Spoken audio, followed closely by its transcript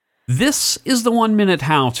This is the 1 Minute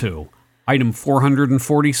How-To. Item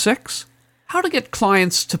 446, how to get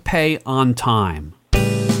clients to pay on time.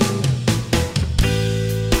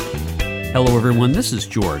 Hello everyone, this is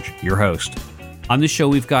George, your host. On this show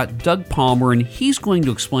we've got Doug Palmer, and he's going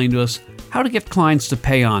to explain to us how to get clients to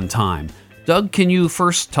pay on time. Doug, can you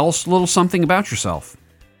first tell us a little something about yourself?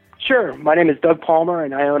 Sure. My name is Doug Palmer,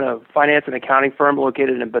 and I own a finance and accounting firm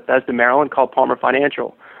located in Bethesda, Maryland called Palmer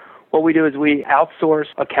Financial. What we do is we outsource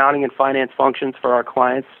accounting and finance functions for our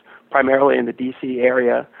clients, primarily in the D.C.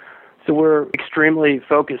 area. So we're extremely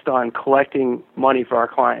focused on collecting money for our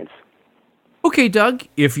clients. Okay, Doug,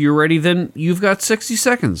 if you're ready, then you've got 60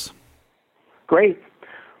 seconds. Great.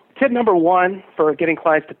 Tip number one for getting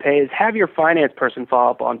clients to pay is have your finance person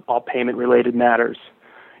follow up on all payment-related matters.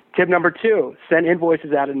 Tip number two, send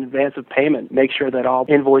invoices out in advance of payment. Make sure that all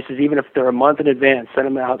invoices, even if they're a month in advance, send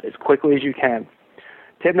them out as quickly as you can.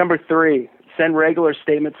 Tip number three, send regular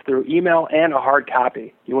statements through email and a hard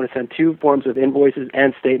copy. You want to send two forms of invoices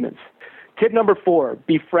and statements. Tip number four,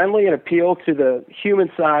 be friendly and appeal to the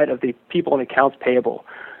human side of the people in accounts payable.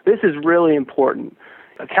 This is really important.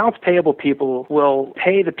 Accounts payable people will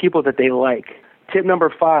pay the people that they like. Tip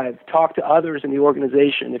number five, talk to others in the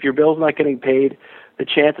organization. If your bill's not getting paid, the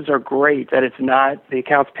chances are great that it's not the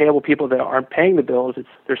accounts payable people that aren't paying the bills.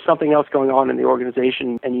 There's something else going on in the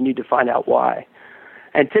organization, and you need to find out why.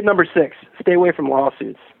 And tip number six, stay away from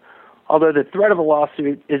lawsuits. Although the threat of a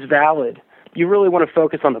lawsuit is valid, you really want to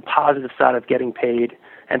focus on the positive side of getting paid,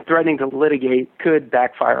 and threatening to litigate could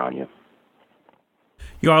backfire on you.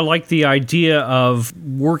 I like the idea of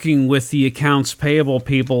working with the accounts payable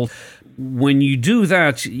people. When you do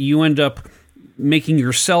that, you end up making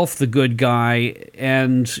yourself the good guy,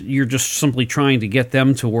 and you're just simply trying to get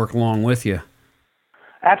them to work along with you.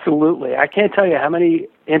 Absolutely. I can't tell you how many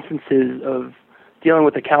instances of dealing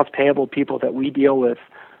with accounts payable people that we deal with,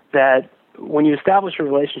 that when you establish a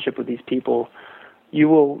relationship with these people, you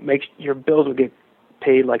will make your bills will get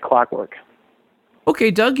paid like clockwork.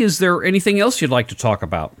 Okay, Doug, is there anything else you'd like to talk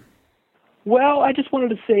about? Well, I just wanted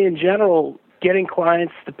to say in general, getting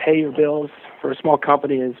clients to pay your bills for a small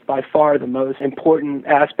company is by far the most important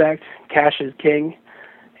aspect. Cash is king.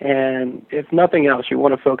 And if nothing else, you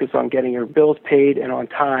want to focus on getting your bills paid and on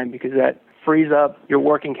time, because that frees up your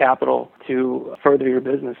working capital to further your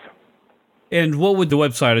business. And what would the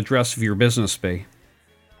website address of your business be?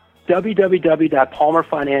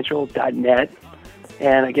 www.palmerfinancial.net.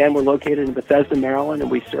 And again, we're located in Bethesda, Maryland, and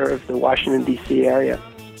we serve the Washington, D.C. area.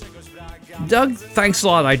 Doug, thanks a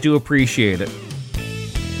lot. I do appreciate it.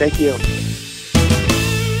 Thank you.